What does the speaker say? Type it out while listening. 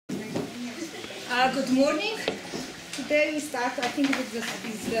Good morning. Today we start, I think it's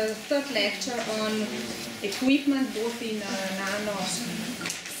the third lecture on equipment, both in Nano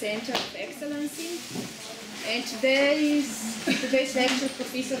Center of Excellency. And today's lecture,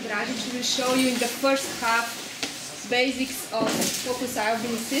 Professor Dražić will show you in the first half basics of focus ion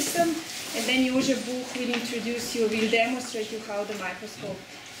beam system, and then Jože Buch will demonstrate you how the microscope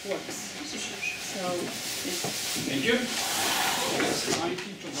works. So, thank you. That's a nice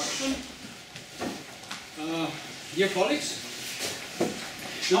introduction. Dear colleagues,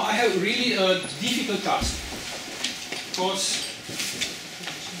 now I have really a difficult task, because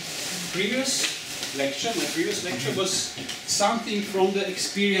my previous lecture was something from the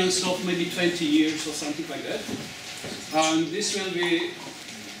experience of maybe 20 years or something like that. And this will be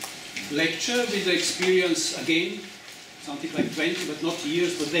lecture with the experience again, something like 20, but not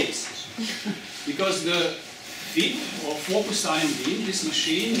years, but days. Because the FIB, or focus ion beam, this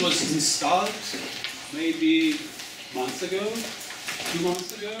machine was installed maybe a month ago, 2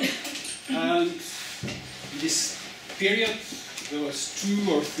 months ago, and in this period there was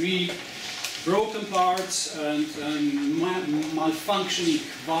 2 or 3 broken parts and malfunctioning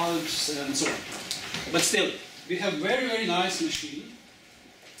valves and so on. But still, we have very, very nice machine.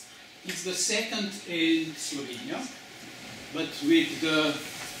 It's the second in Slovenia, but with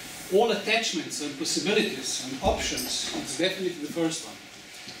all attachments and possibilities and options, it's definitely the first one.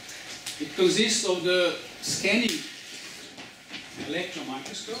 It consists of the scanning electron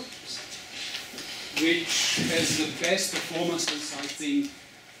microscope, which has the best performances, I think,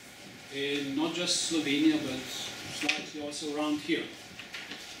 in not just Slovenia, but slightly also around here.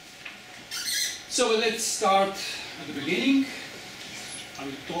 So let's start at the beginning. I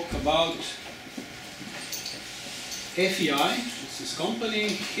will talk about FEI. This is company,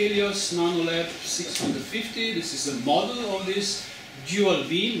 Helios Nanolab 650. This is the model of this dual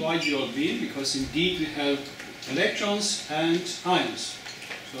beam. Why dual beam? Because indeed we have electrons and ions.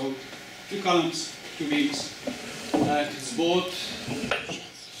 So 2 columns, 2 beams. It's both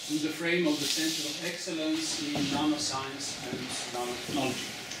in the frame of the Center of Excellence in Nanoscience and Nanotechnology.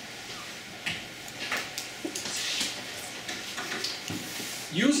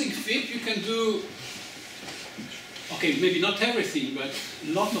 Using FIB you can do, okay, maybe not everything, but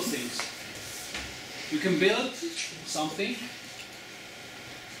a lot of things. You can build something.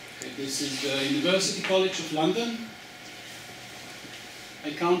 Okay, this is the University College of London. I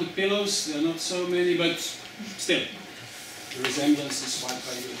count the pillows, there are not so many, but still, the resemblance is quite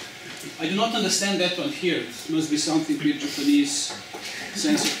good. I do not understand that one here. It must be something with Japanese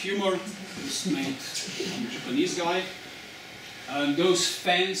sense of humor. It's made by a Japanese guy. And those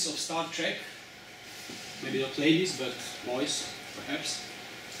fans of Star Trek, maybe not ladies, but boys, perhaps.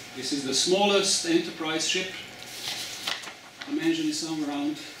 This is the smallest Enterprise ship. Dimension is somewhere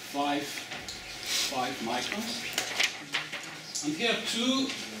around 5 microns. And here are 2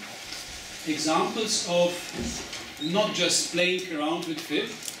 examples of not just playing around with FIB,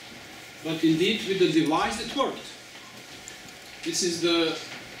 but indeed with the device that worked. This is the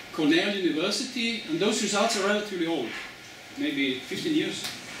Cornell University, and those results are relatively old, maybe 15 years.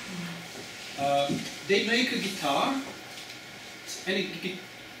 They make a guitar. Any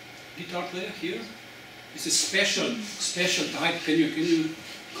guitar player here? It's a special type. Can you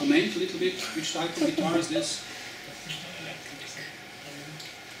comment a little bit? Which type of guitar is this?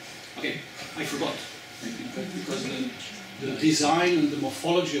 Okay, I forgot. Because the design and the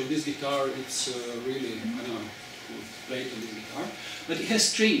morphology of this guitar, it's really, I don't know who played on this guitar. But it has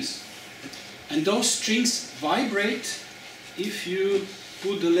strings. And those strings vibrate if you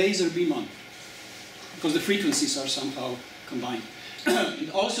put the laser beam on, because the frequencies are somehow combined.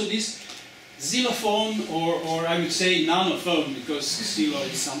 And also this xylophone, or I would say nanophone, because xylo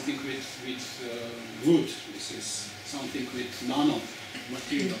is something with wood. This is something with nano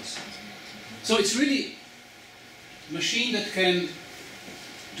materials. So it's really a machine that can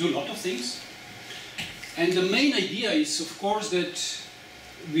do a lot of things. And the main idea is, of course, that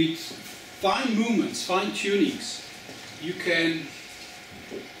with fine movements, fine tunings, you can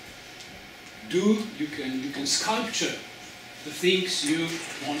sculpture the things you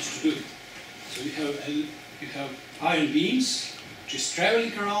want to do. So you have ion beams, which is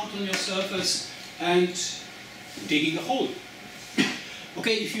traveling around on your surface and digging a hole.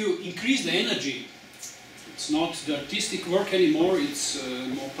 Okay, if you increase the energy, it's not the artistic work anymore, it's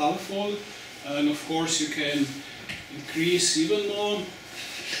more powerful, and of course you can increase even more.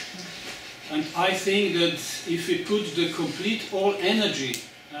 And I think that if we put the complete all energy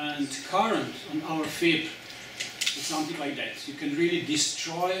and current on our FIB, it's something like that. You can really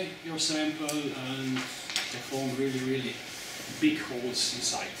destroy your sample and perform really, really big holes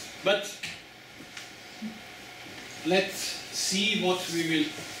inside. But let's see what we will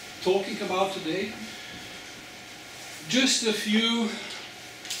talking about today. Just a few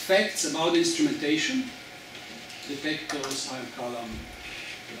facts about instrumentation: detectors, ion column,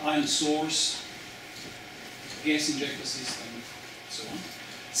 ion source, gas injector system, and so on.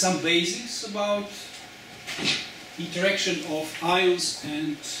 Some basics about interaction of ions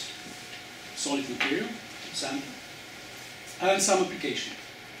and solid material, and some application.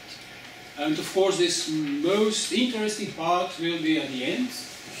 And of course, this most interesting part will be at the end,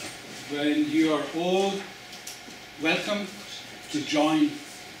 when you are all welcome to join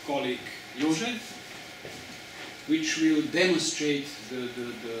colleague Jože, which will demonstrate the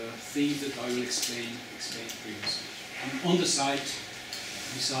things that I will explain previously. And on the side,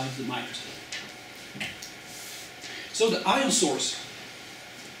 beside the microscope. So the ion source,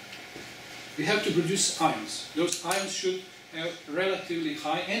 we have to produce ions. Those ions should have relatively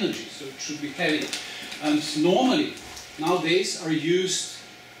high energy, so it should be heavy. And normally, nowadays, are used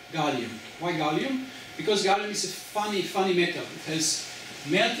gallium. Why gallium? Because gallium is a funny metal. It has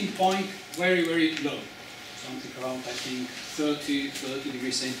melting point very low. Something around, I think, 30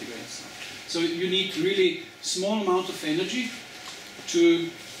 degrees centigrade. So you need really small amount of energy to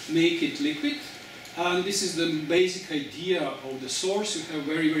make it liquid. And this is the basic idea of the source. You have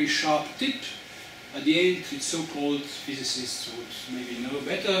very sharp tip. At the end, it's so-called, physicists would maybe know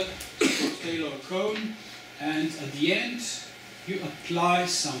better, so-called Taylor cone. And at the end, you apply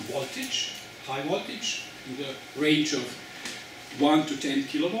some voltage, high voltage, in the range of 1 to 10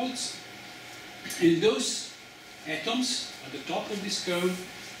 kilovolts. And those atoms at the top of this cone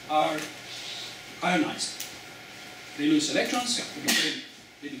are ionized. They lose electrons,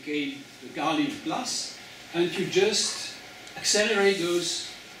 they became the gallium plus, and you just accelerate those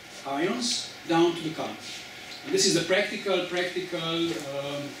ions down to the current. And this is the practical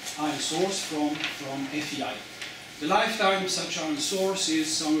ion source from FEI. The lifetime of such ion source is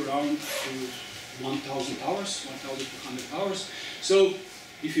somewhere around 1,000 hours, 1,200 hours. So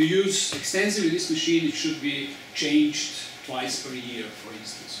if you use extensively this machine, it should be changed twice per year, for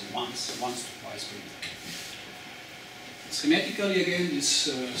instance, once to twice per year. Schematically, again, this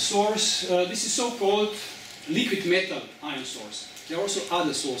source, this is so-called liquid metal ion source. There are also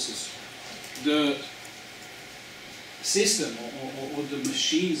other sources. The system or the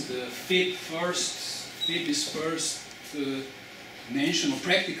machines, the FIB is first mentioned or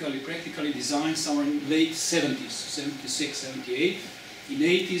practically designed somewhere in late 70s, 76, 78. In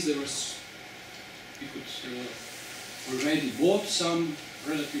 80s, there was, you could already bought some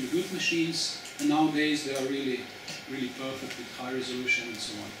relatively good machines, and nowadays they are really perfect with high resolution and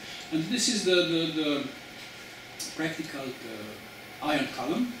so on. And this is the practical ion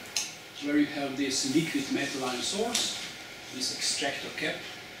column, where you have this liquid metal ion source, this extractor cap.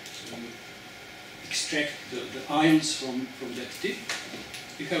 So you extract the ions from that tip.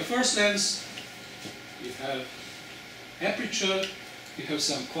 You have first lens, you have aperture, you have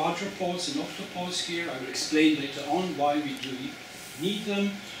some quadrupoles and octopoles here. I will explain later on why we do need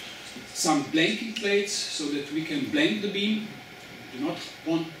them. Some blanking plates so that we can blank the beam. You do not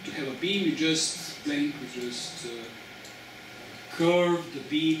want to have a beam, you just blank, we just curve the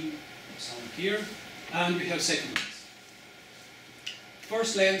beam somewhere here. And we have second lens.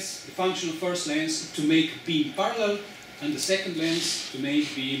 First lens, the function of first lens to make beam parallel, and the second lens to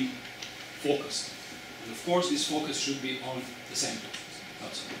make beam focused. And of course this focus should be on the center.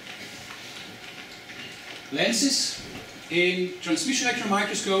 That's all. Lenses. In transmission electron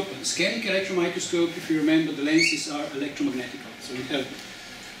microscope and scanning electron microscope, if you remember, the lenses are electromagnetical. So we have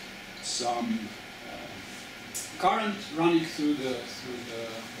some current running through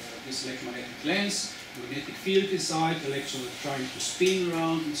this electromagnetic lens, magnetic field inside, electrons are trying to spin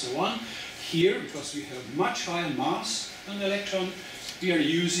around and so on. Here, because we have much higher mass than the electron, we are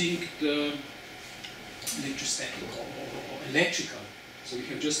using the electrostatic or electrical. So we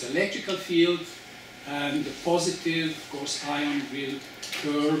have just electrical field, and the positive, of course, ion will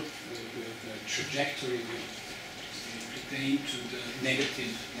curve, the trajectory will pertain to the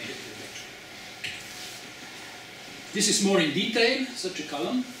negative electron. This is more in detail, such a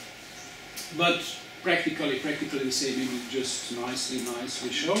column, but practically the same image, just nicely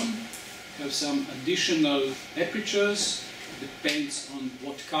shown. Have some additional apertures, depends on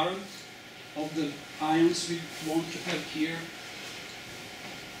what current of the ions we want to have here.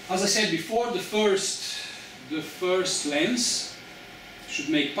 As I said before, the first lens should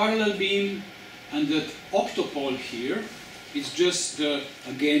make parallel beam, and that octopole here is just,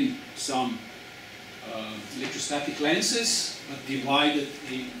 again, some electrostatic lenses, but divided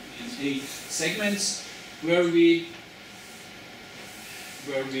in 8 segments, where we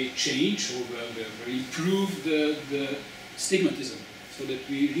where we change or where we improve the stigmatism, so that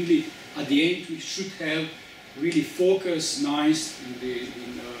we really, at the end, we should have really focused, nice,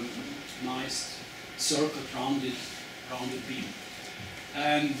 nice circle rounded beam.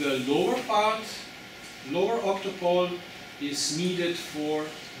 And the lower part, lower octopole, is needed for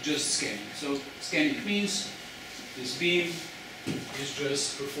just scanning. So scanning means this beam is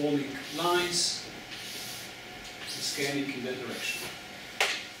just performing lines, scanning in that direction.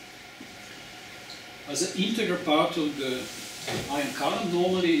 As an integral part of the ion column,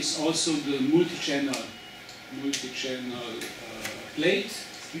 normally is also the multi-channel plate,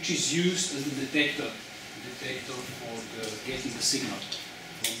 which is used as the detector for getting the signal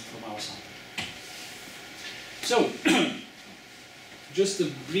from our sample. So, just a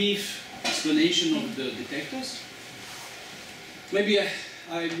brief explanation of the detectors. Maybe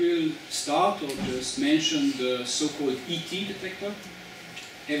I will start or just mention the so-called ET detector,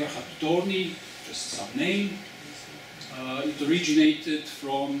 Everhard Thorny, just some name. It originated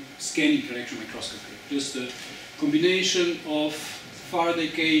from scanning direction microscopy, just a combination of Faraday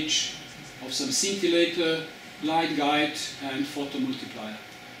cage, of some scintillator, light guide, and photomultiplier.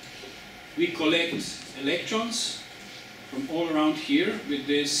 We collect electrons from all around here with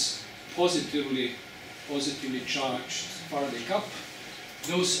this positively charged Faraday cup.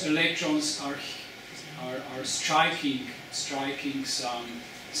 Those electrons are striking some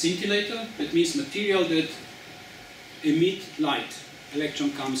scintillator. That means material that emit light.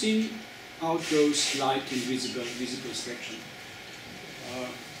 Electron comes in, out goes light in visible spectrum.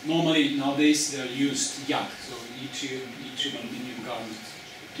 Normally nowadays they are used YAG, so yttrium aluminium garnet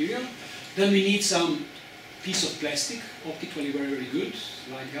material. Then we need some piece of plastic, optically very good,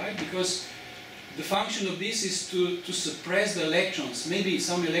 light guide, because the function of this is to suppress the electrons. Maybe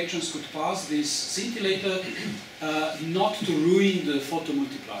some electrons could pass this scintillator, not to ruin the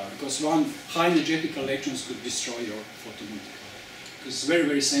photomultiplier, because one high energetic electrons could destroy your photomultiplier. Because it's a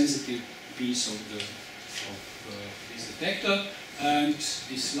very sensitive piece of this detector, and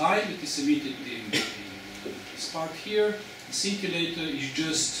this light that is emitted in this part here, the scintillator is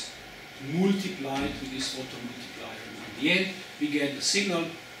just multiplied with this photomultiplier. And at the end, we get the signal.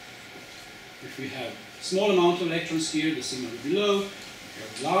 If we have a small amount of electrons here, the signal will be low.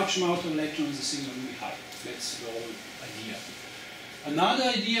 If we have a large amount of electrons, the signal will be high. That's the whole idea. Another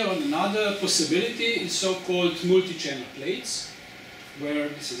idea or another possibility is so-called multi-channel plates, where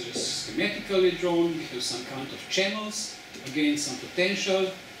this is just schematically drawn. We have some kind of channels, again some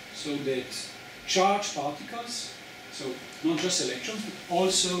potential, so that charged particles, so not just electrons, but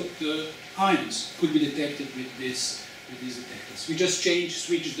also the ions could be detected with these detectors. We just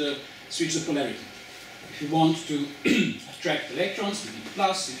switch the polarity. If you want to attract electrons, we need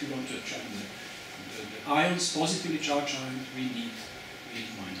plus. If you want to attract the ions, positively charged ions, we need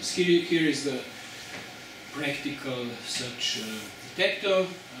minus. Here is the practical such detector,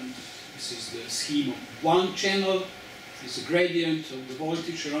 and this is the scheme of one channel. There's a gradient of the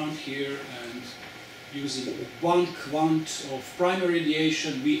voltage around here, and using 1 quant of primary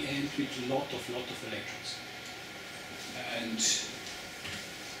radiation, we end with a lot of electrons. And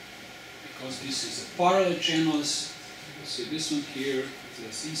because this is a parallel channels, you see this one here,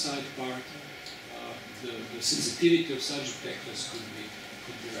 this inside part, the sensitivity of such detectors could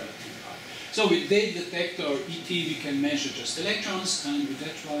be relatively high. So with that detector ET, we can measure just electrons, and with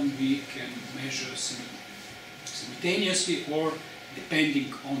that one we can measure simultaneously, or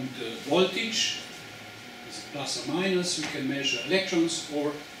depending on the voltage, plus or minus, we can measure electrons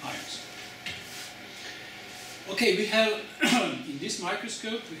or ions. Okay, we have in this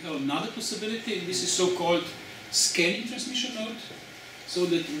microscope we have another possibility, and this is so-called scanning transmission mode, so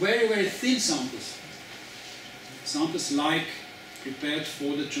that very thin samples like prepared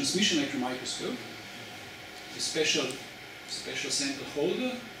for the transmission electron microscope, a special sample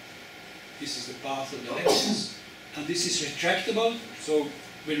holder. This is the path of the electrons, and this is retractable, so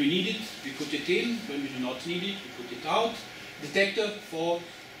when we need it, we put it in. When we do not need it, we put it out. Detector for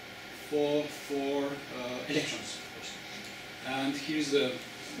electrons. And here's the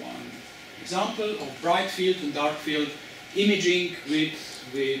one example of bright field and dark field imaging with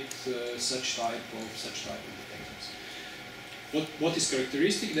such type of detectors. What is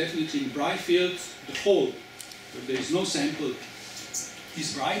characteristic? Definitely in bright field, the hole where there is no sample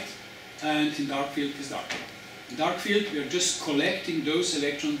is bright, and in dark field is dark. In dark field, we are just collecting those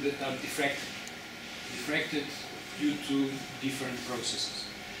electrons that are diffracted due to different processes.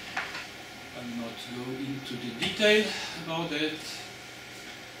 I will not go into the detail about that.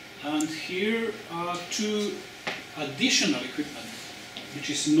 And here are two additional equipment, which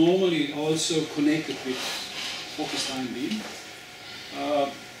is normally also connected with focused ion beam.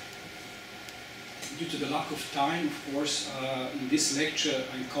 Due to the lack of time, of course, in this lecture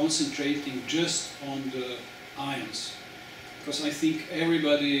I'm concentrating just on the ions. Because I think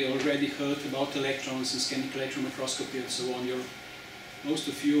everybody already heard about electrons and scanning electron microscopy and so on. Most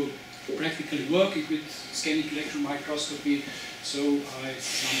of you practically working with scanning electron microscopy, so I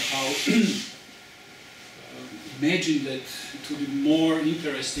somehow imagine that it would be more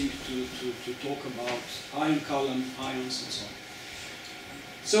interesting to talk about ion column, ions and so on.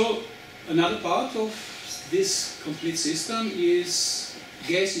 So another part of this complete system is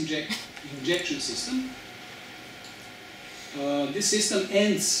gas injection system. This system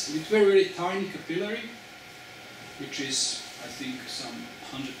ends with very, very tiny capillary, which is, I think, some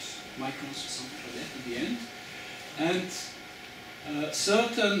 100 microns or something like that at the end. And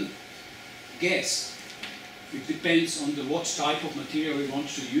certain gas, it depends on what type of material we want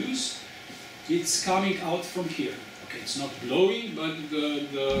to use, it's coming out from here. Okay, it's not blowing, but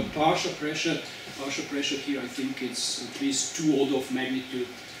the partial pressure here, I think it's at least 2 orders of magnitude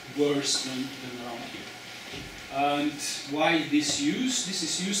worse than around here. And why this use? This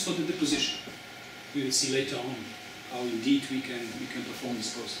is used for the deposition. We will see later on how indeed we can perform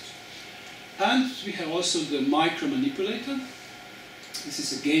this process. And we have also the micromanipulator. This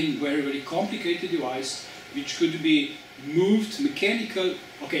is again very, very complicated device which could be moved mechanical.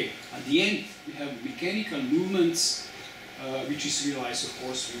 Okay, at the end we have mechanical movements which is realized, of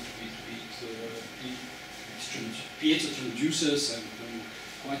course, with piezo transducers and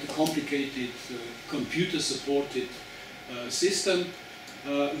quite a complicated computer-supported system.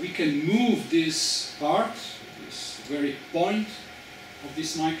 We can move this part, this very point of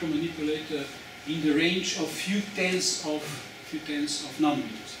this micromanipulator, in the range of few tenths of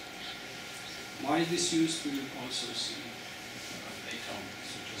nanometers. Why is this used? We will also see later on.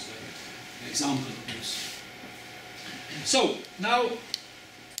 So just an example of this. So now,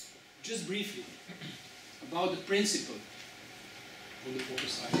 just briefly about the principle of the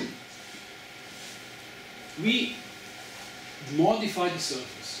photosynthesis. We modify the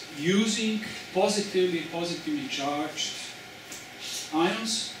surface using positively charged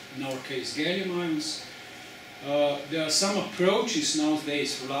ions, in our case gallium ions. There are some approaches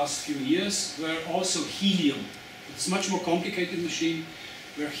nowadays for the last few years where also helium, it's a much more complicated machine,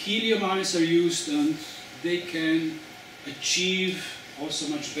 where helium ions are used and they can achieve also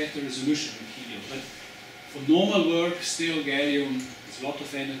much better resolution than helium. But for normal work, still gallium is a lot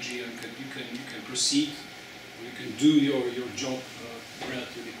of energy and you can proceed, or you can do your job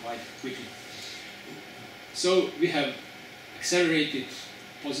relatively quite quickly. So we have accelerated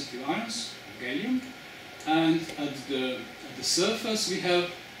positive ions of gallium, and at the surface we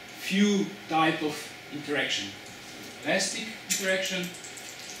have few type of interaction. Elastic interaction,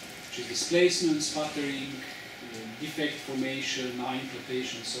 which is displacement, sputtering, defect formation, ion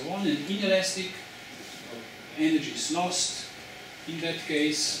flotation, and so on, and inelastic, energy is lost. In that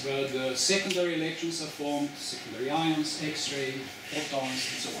case, where the secondary electrons are formed, secondary ions, X-ray, photons,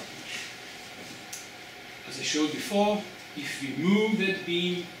 and so on. As I showed before, if we move that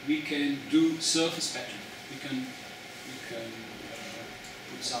beam, we can do surface pattern. We can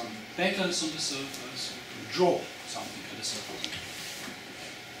put some patterns on the surface, we can draw something at the surface.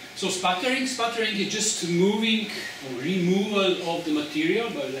 So sputtering is just moving or removal of the material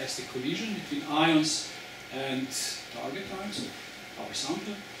by elastic collision between ions and target ions, our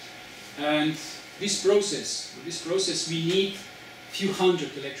sample. And this process we need few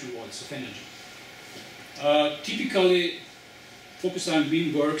hundred electron volts of energy. Typically, focused ion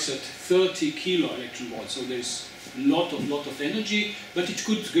beam works at 30 kilo electron volts, so there's a lot of energy, but it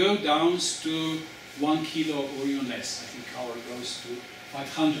could go down to 1 kilo or even less. I think our goes to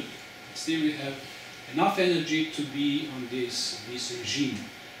 500. Still, we have enough energy to be on this regime.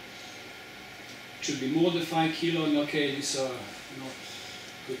 It should be more than 5 kilo, and okay, these are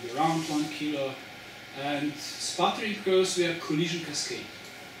could be around 1 kilo. And sputtering occurs via collision cascade.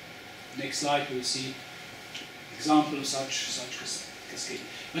 Next slide, we will see example of such cascade.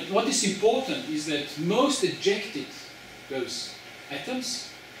 But what is important is that most ejected those atoms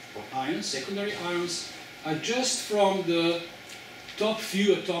or ions, secondary ions, are just from the top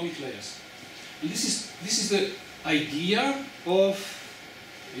few atomic layers. And this is the idea of,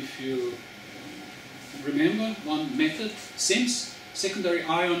 if you remember, one method, SIMS, secondary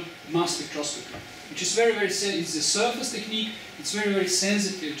ion mass spectroscopy, which is very, it's a surface technique. It's very, very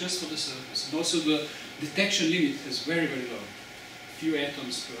sensitive just for the surface, and also the detection limit is very, very low. Few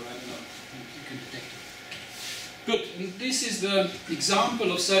atoms per, I don't know, you can detect it. Good, and this is the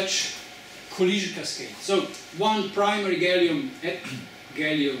example of such collision cascade. So one primary gallium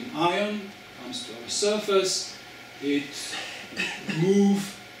ion comes to our surface. It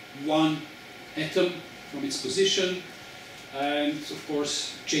move one atom from its position and of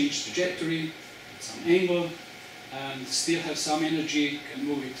course change trajectory at some angle and still have some energy, can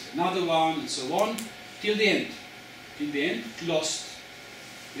move it another one and so on till the end. In the end,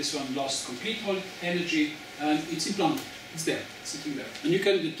 this one lost complete energy and it's implanted. It's there, sitting there. And you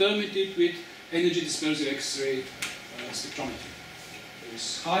can determine it with energy dispersive X-ray spectrometry. There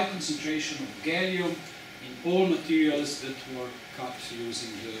is high concentration of gallium in all materials that were cut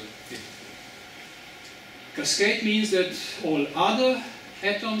using the FIB. Cascade means that all other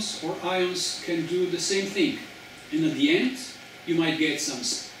atoms or ions can do the same thing. And at the end, you might get some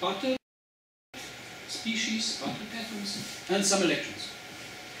sputtered species, sputtered atoms, and some electrons.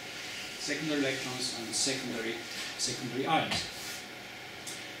 Secondary electrons and secondary ions.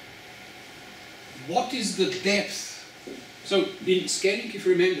 What is the depth? So in scanning, if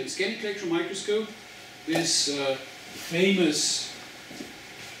you remember, scanning electron microscope, this famous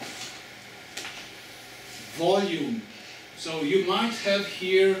volume. So you might have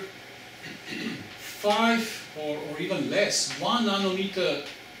here 5 or even less, 1 nanometer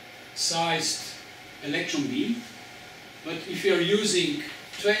sized electron beam. But if you are using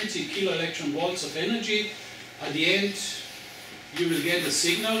 20 kilo electron volts of energy, at the end you will get a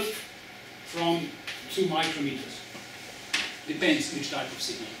signal from 2 micrometers. Depends which type of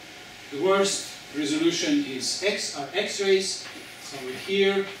signal. The worst resolution is X-rays. So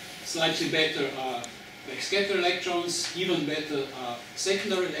here, slightly better are backscatter electrons, even better are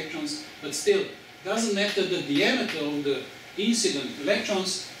secondary electrons, but still, doesn't matter the diameter of the incident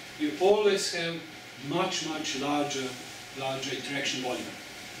electrons, you always have much larger interaction volume.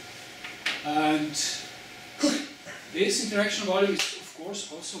 And this interaction volume is of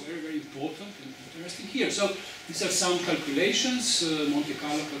course also very important and interesting here. So these are some calculations, Monte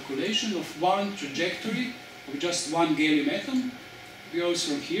Carlo calculation of one trajectory of just one gallium atom. It goes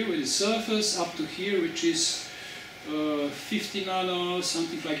from here with the surface up to here, which is 50 nano,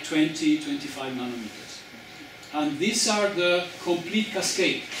 something like 20-25 nanometers. And these are the complete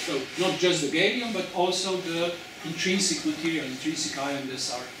cascade. So not just the gallium, but also the intrinsic material, intrinsic ion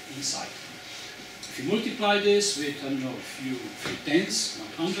that are inside. If you multiply this with, I don't know, a few tens,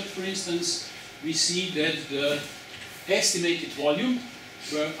 100 for instance, we see that the estimated volume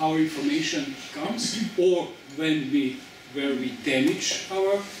where our information comes, or where we damage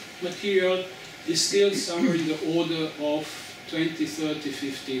our material, is still somewhere in the order of 20, 30,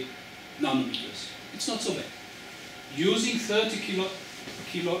 50 nanometers. It's not so bad. Using 30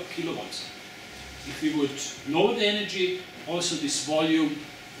 kilovolts. If we would lower the energy, also this volume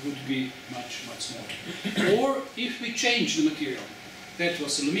would be much smaller. Or if we change the material. That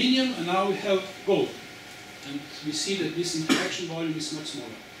was aluminium, and now we have gold. And we see that this interaction volume is much smaller,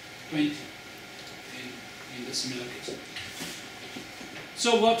 20 in the similar case.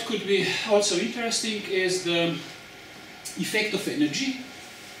 So what could be also interesting is the effect of energy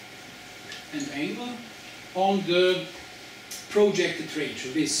and angle on the projected range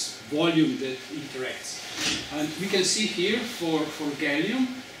of this volume that interacts. And we can see here for gallium,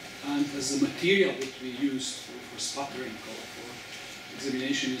 and as a material that we use for sputtering or for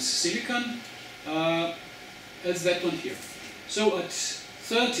examination is silicon, that's that one here. So at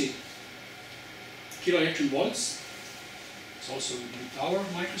 30 kilo electron volts, it's also with our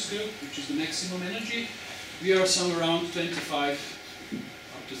microscope, which is the maximum energy, we are somewhere around 25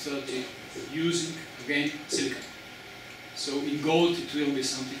 up to 30 using, again, silicon. So in gold it will be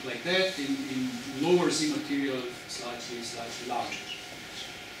something like that, in lower Z material slightly larger.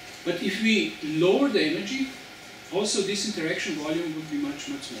 But if we lower the energy, also this interaction volume would be much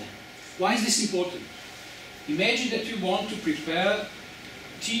smaller. Why is this important? Imagine that you want to prepare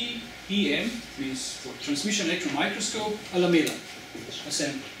TEM, means for transmission electron microscope, a lamella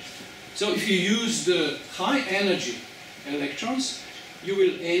assembly. So if you use the high energy electrons, you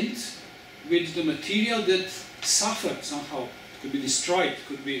will end with the material that suffered somehow. It could be destroyed,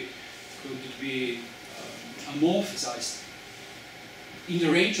 could be amorphized. In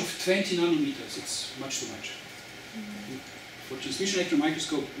the range of 20 nanometers, it's much too much. For transmission electron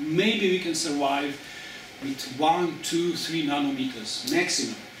microscope, maybe we can survive with 1, 2, 3 nanometers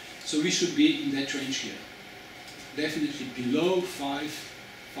maximum. So we should be in that range here. Definitely below 5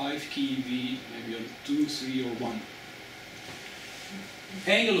 keV, maybe on 2, 3, or 1.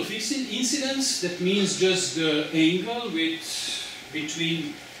 Angle of incidence, that means just the angle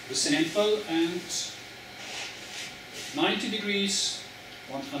between the sample and 90 degrees,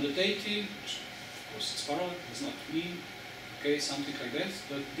 180, of course it's parallel, does not mean, okay, something like that,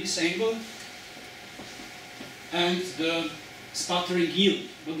 but this angle and the sputtering yield.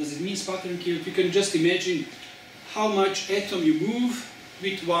 What does it mean, sputtering yield? You can just imagine how much atom you move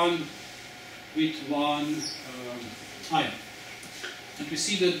with one ion. And we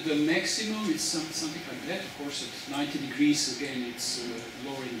see that the maximum is something like that. Of course, at 90 degrees, again, it's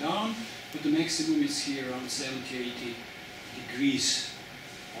lowering down. But the maximum is here around 70, 80 degrees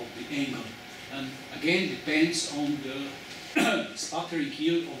of the angle. And again, depends on the sputtering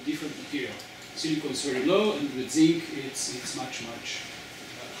yield of different material. Silicon is very low, and with zinc, it's much, much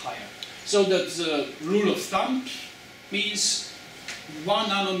higher. So that the rule of thumb means 1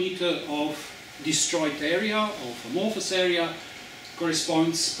 nanometer of destroyed area, of amorphous area,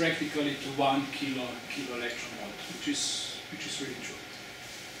 corresponds practically to 1 kilo electron volt, which is really true.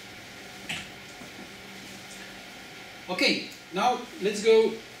 Okay, now let's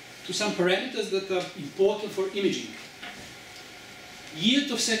go to some parameters that are important for imaging.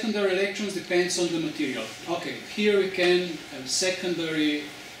 Yield of secondary electrons depends on the material. Okay, here we can have secondary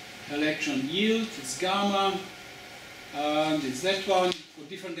electron yield, it's gamma, and it's that one for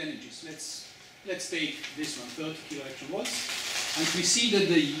different energies. Let's take this one, 30 kilo electron volts. And we see that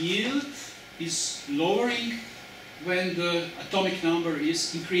the yield is lowering when the atomic number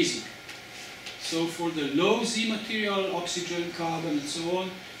is increasing. So for the low Z material, oxygen, carbon, and so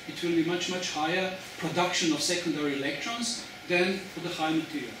on, it will be much, much higher production of secondary electrons than for the high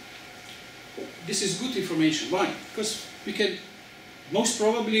material. This is good information. Why? Because we can most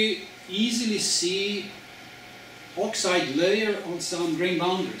probably easily see oxide layer on some grain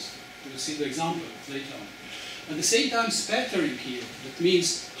boundaries. We'll see the example later on. At the same time, spattering here, that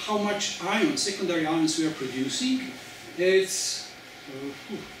means how much ions, secondary ions we are producing. It's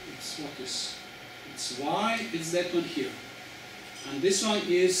Y, it's that one here. And this one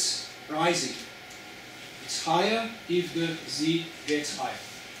is rising. It's higher if the Z gets higher.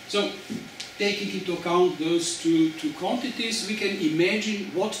 So, taking into account those two quantities, we can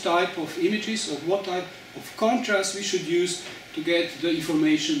imagine what type of images or what type of contrast we should use to get the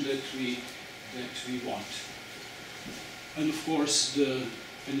information that we want. And of course, the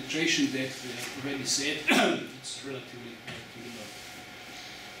penetration depth, we have already said, it's relatively low.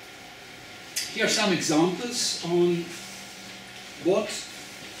 Here are some examples on what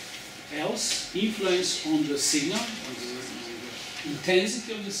else influence on the signal, on the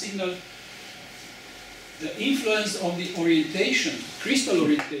intensity of the signal. The influence of the orientation, crystal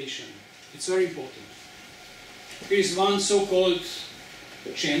orientation, it's very important. Here is one so-called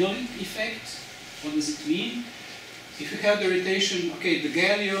channeling effect. What does it mean? If you have the orientation, okay, the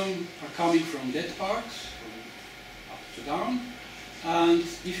gallium are coming from that part, from up to down, and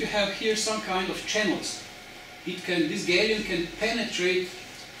if you have here some kind of channels, this gallium can penetrate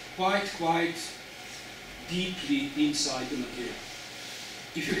quite deeply inside the material.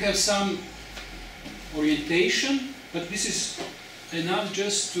 If you have some orientation, but this is enough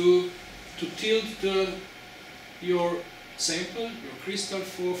just to tilt your sample, your crystal,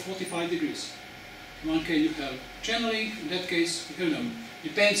 for 45 degrees. In one case you have channeling, in that case, you know,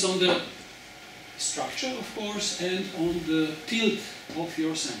 depends on the structure, of course, and on the tilt of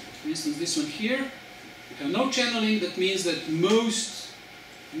your sample. For instance, this one here, you have no channeling. That means that most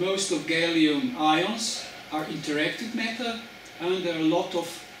of gallium ions are interactive matter, and there are a lot of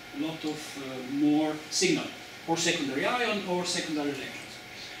more signal, or secondary ion, or secondary electrons.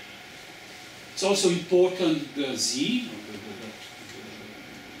 It's also important the Z, or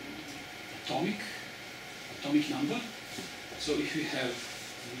the atomic number. So if you have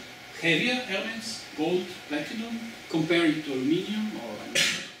heavier elements, gold, platinum, comparing to aluminium or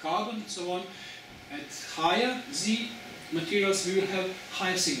carbon and so on, at higher Z materials we will have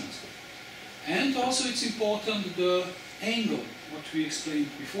higher signals. And also it's important the angle, what we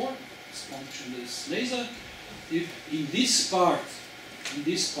explained before, this functionless laser. If in this part,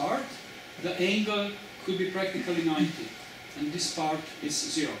 the angle could be practically 90, and this part is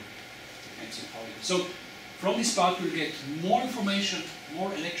 0. So from this part we'll get more information,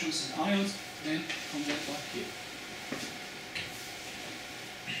 more electrons and ions than from that part here.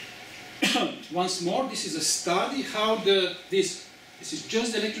 Once more, this is a study how this is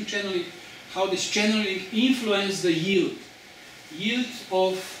just the electron channeling, how this channeling influences the yield. Yield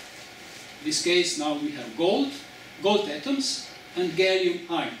of, in this case now we have gold atoms and gallium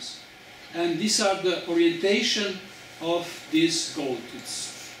ions. And these are the orientation of this gold.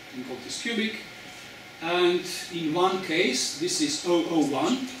 Gold is cubic. And in one case, this is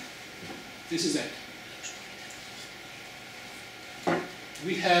 001. This is that.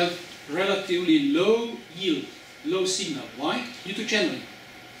 We have relatively low yield, low signal. Why? Due to channeling.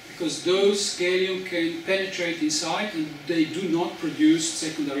 Because those gallium can penetrate inside and they do not produce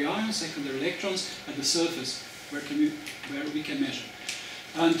secondary ions, secondary electrons at the surface where we can measure.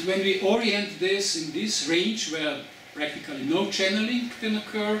 And when we orient this in this range where practically no channeling can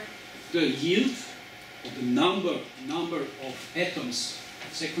occur, the yield, or the number of atoms,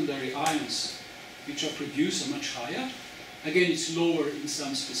 secondary ions, which are produced are much higher. Again, it's lower in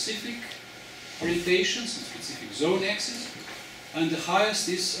some specific orientations, some specific zone axes, and the highest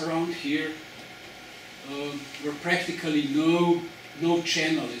is around here, where practically no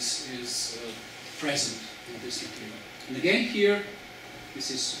channel is present in this material. And again here, this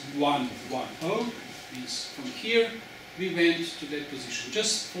is 1,1,0, means from here we went to that position,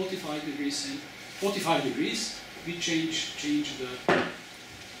 just 45 degrees, and 45 degrees we change the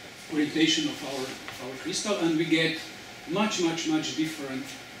orientation of our crystal, and we get much different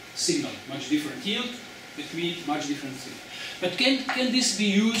signal, much different yield, between much different things. But can this be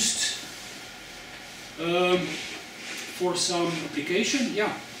used for some application?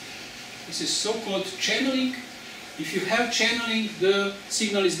 Yeah. This is so-called channeling. If you have channeling, the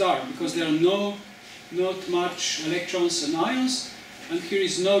signal is dark because there are not much electrons and ions, and here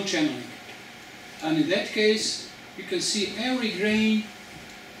is no channeling. And in that case, you can see every grain,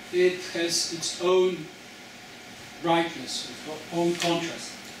 it has its own brightness, its own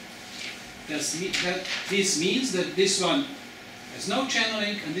contrast. This means that this one has no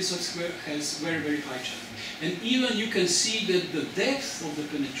channeling and this one has very high channeling. And even you can see that the depth of the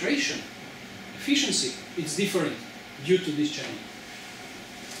penetration, efficiency, is different due to this channeling.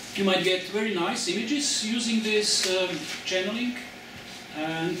 You might get very nice images using this channeling.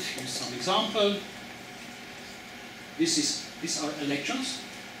 And here's some example. These are electrons,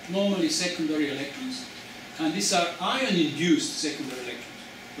 normally secondary electrons, and these are ion-induced secondary electrons.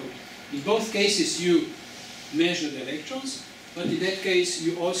 So in both cases you measure the electrons, but in that case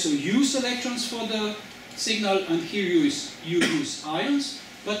you also use electrons for the signal, and here you use ions,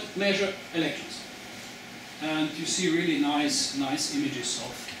 but measure electrons. And you see really nice images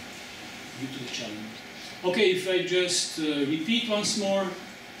of due to the channel. Okay, if I just repeat once more,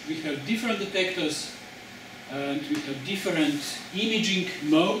 we have different detectors and we have different imaging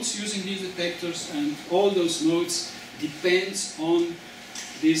modes using these detectors, and all those modes depends on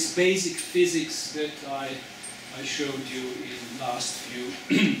this basic physics that I showed you in last few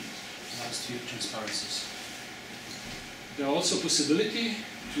transparencies. There are also possibility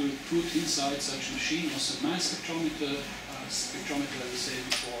to put inside such a machine also mass spectrometer, as I said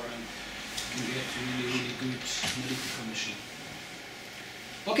before, and you get really good analytical machine.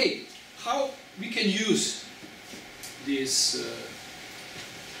 Okay, how we can use this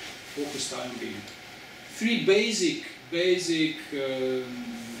focused ion beam? Three basic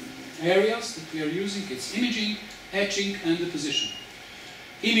areas that we are using. It's imaging, etching, and deposition.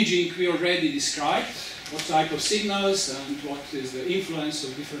 Imaging we already described, what type of signals and what is the influence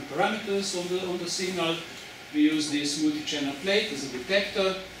of different parameters on the signal. We use this multi-channel plate as a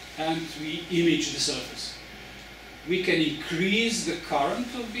detector, and we image the surface. We can increase the current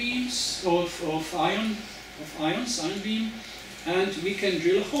of beams of ion beam, and we can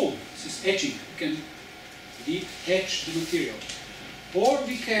drill a hole. This is etching. We can deep etch the material, or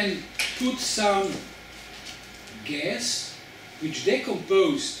we can put some gas which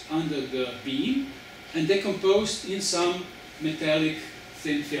decomposed under the beam and decomposed in some metallic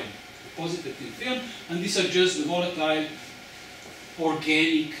thin film, deposited thin film, and these are just the volatile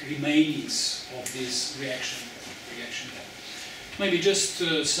organic remainings of this reaction. Maybe just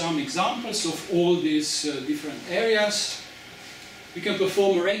some examples of all these different areas. We can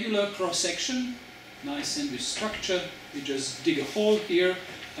perform a regular cross-section, nice sandwich structure. We just dig a hole here,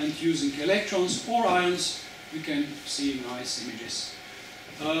 and using electrons or ions, we can see nice images.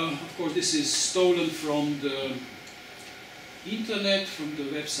 Of course, this is stolen from the internet, from the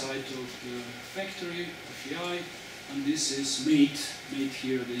website of the factory, FEI, and this is made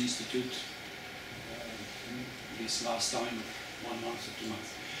here at the Institute this last time, 1 month or 2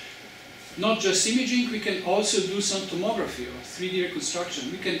 months. Not just imaging, we can also do some tomography or 3D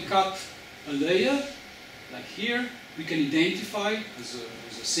reconstruction. We can cut a layer, like here, we can identify as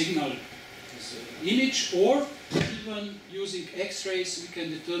a signal, as an image, or even using X-rays, we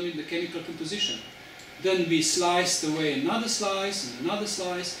can determine the chemical composition. Then we sliced away another slice and another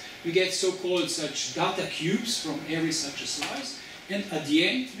slice. We get so-called such data cubes from every such a slice, and at the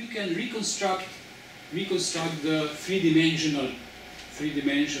end we can reconstruct the three-dimensional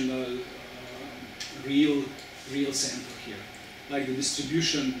real sample here, like the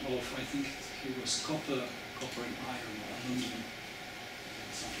distribution of, I think it was copper and iron or aluminum,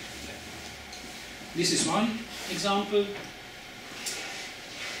 something like that. This is one example.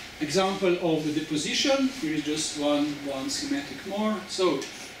 Example of the deposition. Here is just one schematic more. So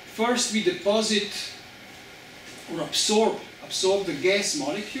first we deposit or absorb absorb the gas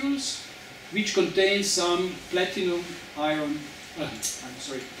molecules, which contain some platinum, iron,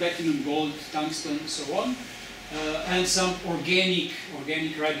 platinum, gold, tungsten, and so on, and some organic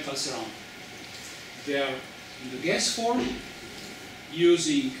radicals around. They are in the gas form,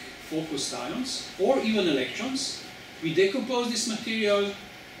 using focused ions or even electrons. We decompose this material,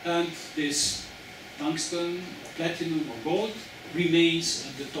 and this tungsten, platinum, or gold remains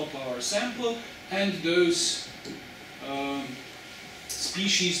at the top of our sample, and those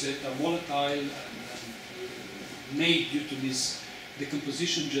species that are volatile and made due to this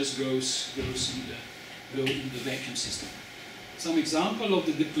decomposition just goes in the vacuum system. Some example of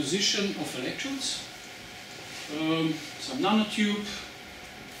the deposition of electrodes. Some nanotube,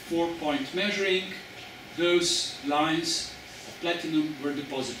 4-point measuring. Those lines of platinum were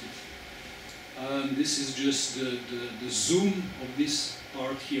deposited. This is just the zoom of this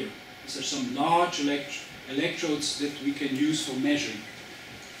part here. These are some large electrodes that we can use for measuring.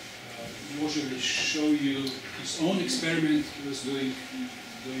 Jože will show you his own experiment. He was doing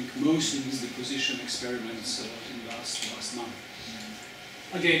mostly these deposition experiments in last month.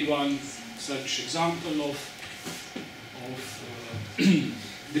 Again, one such example of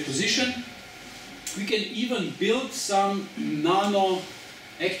deposition. We can even build some nano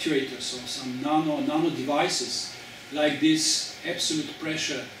actuators or some nano devices, like this absolute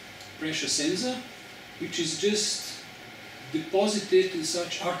pressure sensor, which is just deposited in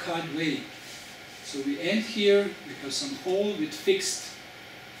such arcade way. So we end here, we have some hole with fixed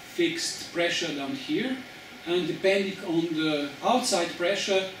pressure down here, and depending on the outside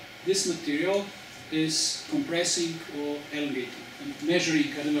pressure, this material is compressing or elongating. And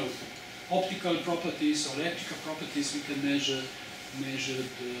measuring, I don't know, optical properties or electrical properties, we can measure the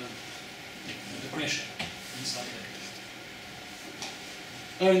pressure inside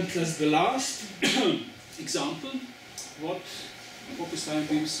that. And as the last example, what focused ion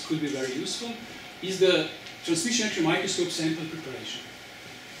beams could be very useful is the transmission electron microscope sample preparation.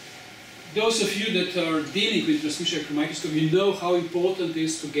 Those of you that are dealing with transmission electron microscope, you know how important it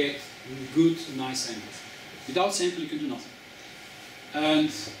is to get good, nice samples. Without sample, you can do nothing.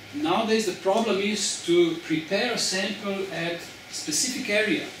 And nowadays the problem is to prepare a sample at a specific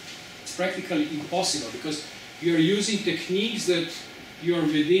area. It's practically impossible because you are using techniques that you are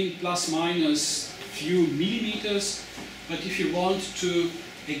within plus minus few millimeters. But if you want to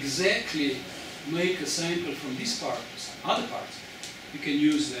exactly make a sample from this part, other parts, you can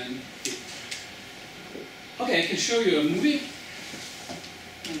use then it. Okay, I can show you a movie,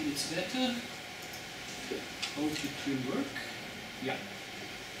 and it's better. Hope it will work. Yeah.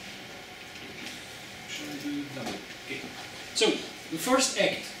 Shall I do double? Okay. So the first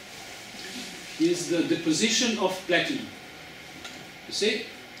act is the deposition of platinum. You see,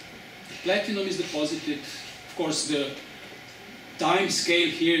 platinum is deposited. Of course, the time scale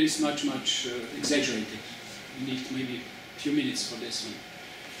here is much exaggerated. You need maybe a few minutes for this one.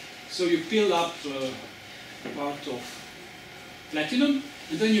 So you peel up a part of platinum,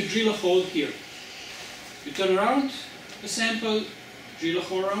 and then you drill a hole here. You turn around the sample, drill a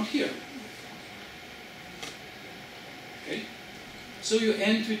hole around here. Okay? So you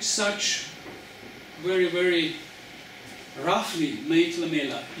end with such very roughly made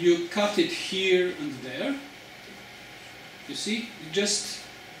lamella. You cut it here and there. You see?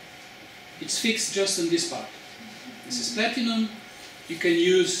 It's fixed just on this part. This is platinum. You can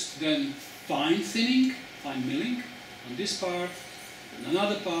use then fine thinning, fine milling on this part and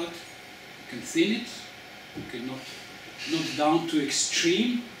another part. You can thin it. You can not down to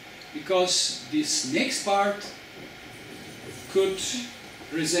extreme, because this next part could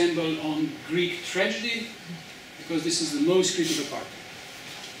resemble on Greek tragedy, because this is the most critical part.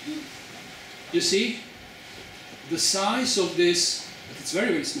 You see, the size of this, it's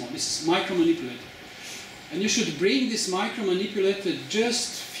very small. This is micro-manipulated. And you should bring this micro-manipulated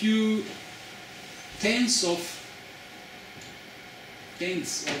just few tenths of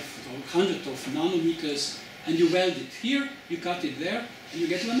or hundredths of nanometers, and you weld it here, you cut it there, and you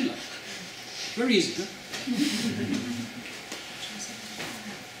get lamella. Very easy, huh?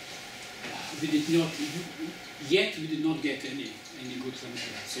 We did not get any good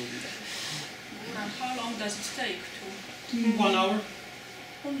lamella. So how long does it take to? 1 hour.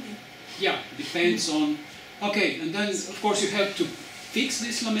 Only. Yeah, depends on. Okay, and then of course you have to fix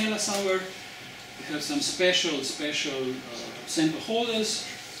this lamella somewhere. You have some special sample holders.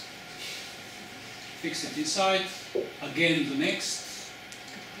 Fix it inside. Again, the next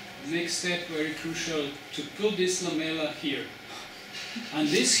step, very crucial, to put this lamella here. And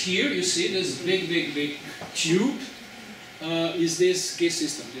this here, you see, this big tube is this gas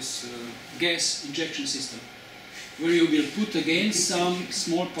system, this gas injection system. where you will put again some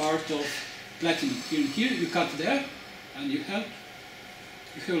small part of platinum. Here you cut there, and you have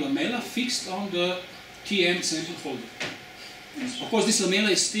lamella fixed on the TM sample holder. Of course, this lamella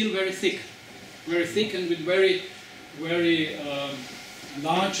is still very thick and with very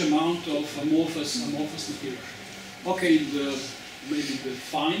large amount of amorphous material. Okay, maybe the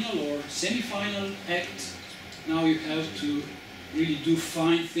final or semi-final act, now you have to really do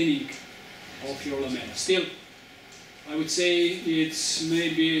fine thinning of your lamella. Still, I would say it's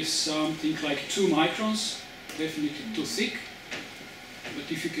maybe something like 2 microns, definitely too thick. But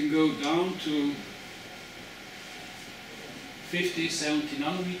if you can go down to 50, 70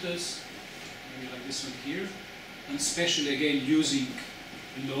 nanometers, maybe like this one here, and especially again using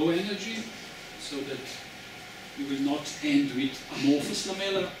low energy, so that you will not end with amorphous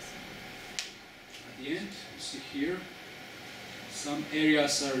lamella. At the end, you see here, some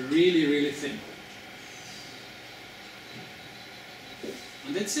areas are really thin.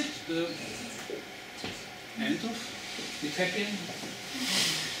 And that's it, the end of the happy end.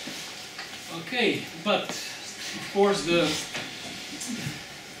 Okay, but of course the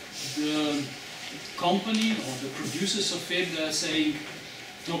company or the producers of FIB, they are saying,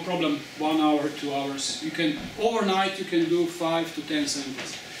 no problem, 1 hour, 2 hours. You can, overnight you can do 5 to 10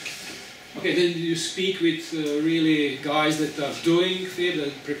 samples. Okay, then you speak with really guys that are doing FIB, that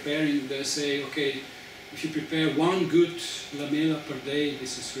are preparing, they say, okay, if you prepare 1 good lamella per day,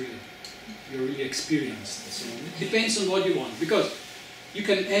 this is really, you're really experienced. So it depends on what you want, because you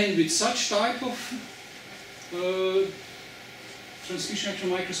can end with such type of transmission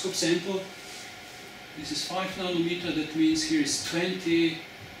spectrum microscope sample. This is 5 nanometer, that means here is 20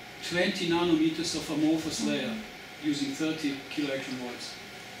 nanometers of amorphous layer using 30 kiloelectron volts.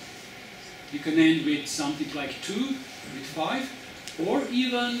 You can end with something like 2, with 5, or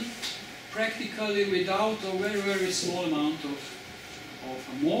even practically without a very small amount of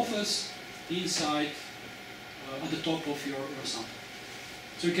amorphous inside at the top of your sample.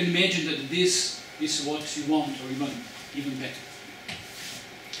 So you can imagine that this is what you want, or even better.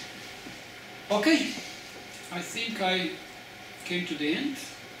 Okay, I think I came to the end.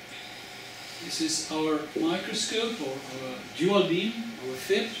 This is our microscope, or our dual beam, our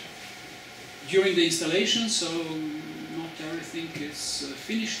FIB. During the installation, so not everything is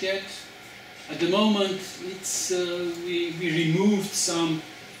finished yet. At the moment, it's, we removed some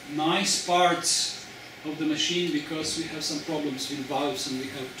nice parts of the machine because we have some problems with valves and we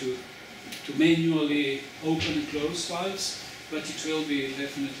have to manually open and close valves. But it will be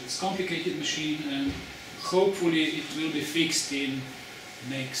definitely, it's a complicated machine, and hopefully it will be fixed in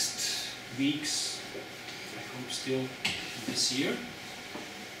next weeks. I hope still this year.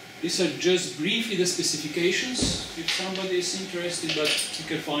 These are just briefly the specifications, if somebody is interested, but you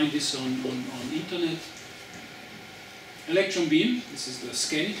can find this on internet. Electron beam, this is the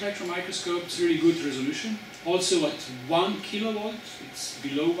scanning electron microscope, it's really good resolution. Also at 1 kilowatt, it's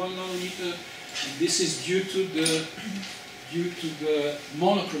below 1 nanometer. And this is due to the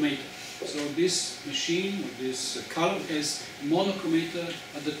monochromator. So this machine, this color, has monochromator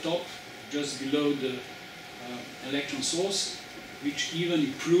at the top, just below the electron source, which even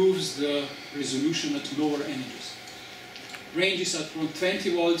improves the resolution at lower energies. Ranges are from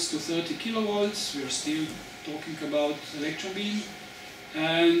 20 volts to 30 kilovolts. We are still talking about electron beam.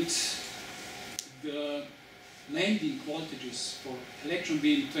 And the landing voltages for electron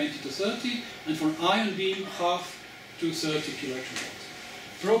beam 20 to 30, and for ion beam half to 30 kiloelectron volts.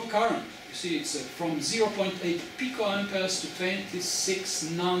 Probe current, you see, it's from 0.8 picoamperes to 26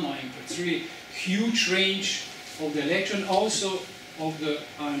 nanoamperes. It's really huge range of the electron, also of the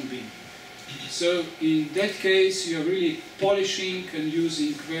ion beam. So in that case, you are really polishing and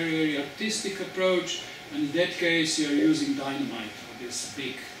using very artistic approach, and in that case, you are using dynamite, or these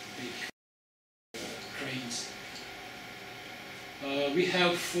big cranes. We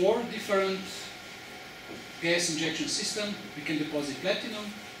have 4 different gas injection systems. We can deposit platinum,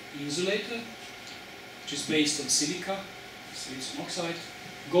 insulator, which is based on silica, silicon oxide,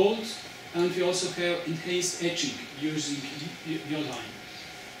 gold, and we also have enhanced etching using iodine,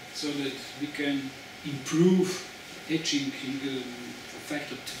 so that we can improve etching in the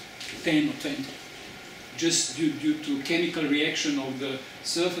factor 10 or 20, just due to chemical reaction of the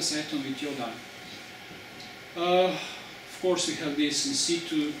surface atom with iodine. Of course, we have this in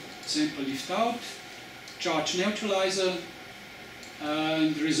situ sample lift out, charge neutralizer,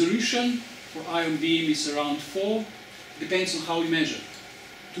 and resolution for ion beam is around 4, depends on how we measure.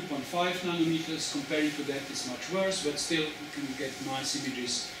 2.5 nanometers, comparing to that is much worse, but still we can get nice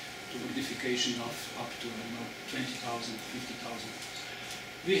images to magnification of up to 20,000, 50,000.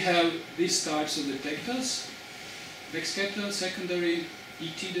 We have these types of detectors. backscatter, secondary,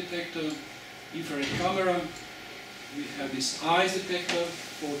 ET detector, infrared camera. We have this eyes detector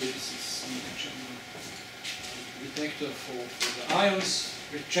for this detector for the ions,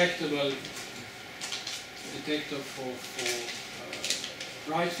 retractable detector for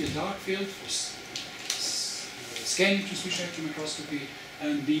bright field, dark field, for scanning transmission electromicroscopy,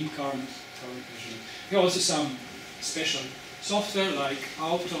 and beam current measurement. There are also some special software like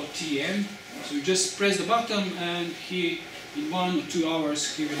Auto TM. So you just press the button and he, in 1 or 2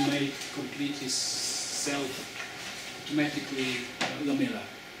 hours, he will make completely automatically lamella.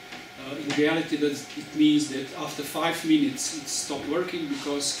 In reality, it means that after 5 minutes it stopped working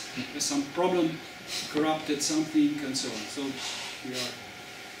because there's some problem, corrupted something, and so on. So we are.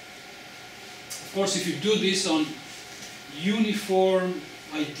 Of course, if you do this on uniform,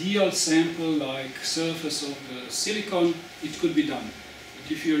 ideal sample like surface of the silicon, it could be done.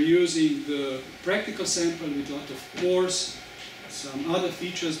 But if you're using the practical sample with a lot of pores, some other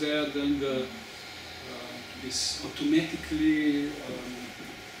features there, then this automatically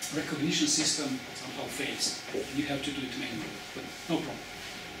recognition system somehow fails. You have to do it manually, but no problem.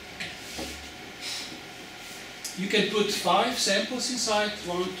 You can put 5 samples inside,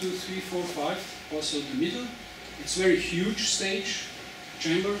 1, 2, 3, 4, 5, also the middle. It's very huge stage,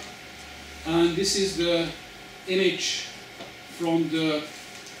 chamber. And this is the image from the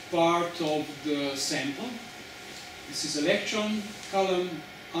part of the sample. This is electron column,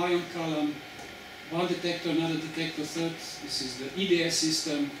 ion column, one detector, another detector, third. This is the EDS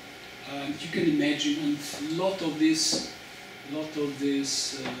system. And you can imagine, and a lot of this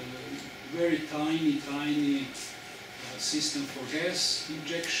very tiny system for gas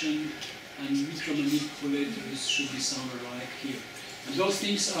injection and micromanipulators should be somewhere like here. And those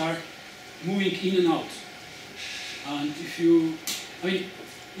things are moving in and out. And if you,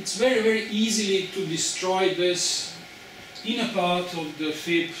 it's very easily to destroy this inner part of the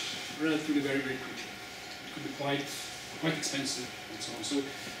FIB relatively very quickly. It could be quite expensive and so on. So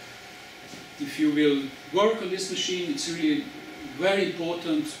if you will work on this machine, it's really very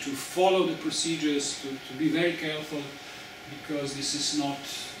important to follow the procedures, to be very careful, because this is not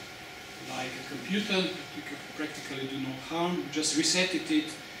like a computer. You can practically do no harm. Just reset it.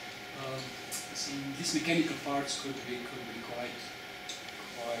 These mechanical parts could be quite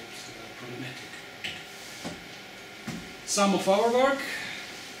problematic. Some of our work,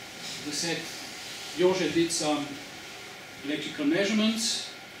 as I said, Jože did some electrical measurements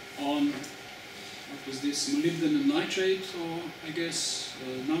on, what was this, molybdenum nitrate, or I guess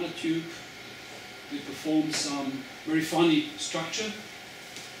nanotube. We performed some very funny structure.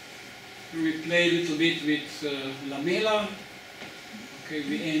 We played a little bit with lamella. Okay,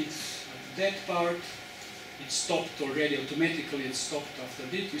 we end at that part. It stopped already automatically. It stopped after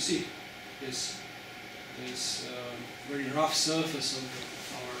that. You see this very rough surface of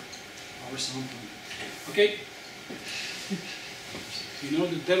our sample. Okay. You know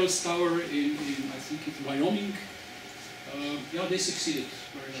the Devil's Tower in I think it's Wyoming. Yeah, they succeeded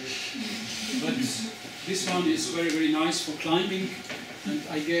very. But this one is very nice for climbing, and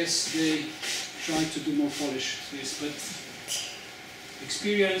I guess they try to do more polish this. But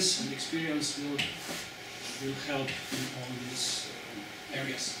experience will help in all these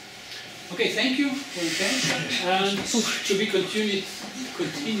areas. Okay, thank you for your attention, and to be continued.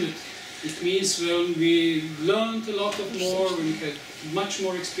 It means when we learned a lot more, when we had much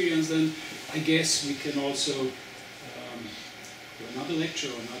more experience, then I guess we can also do another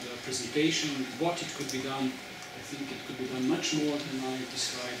lecture, another presentation on what it could be done. I think it could be done much more than I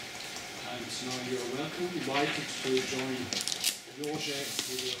described. And now you're welcome, invited to join Jože,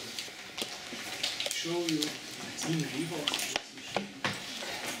 who will show you in vivo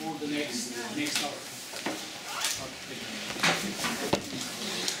for the next hour.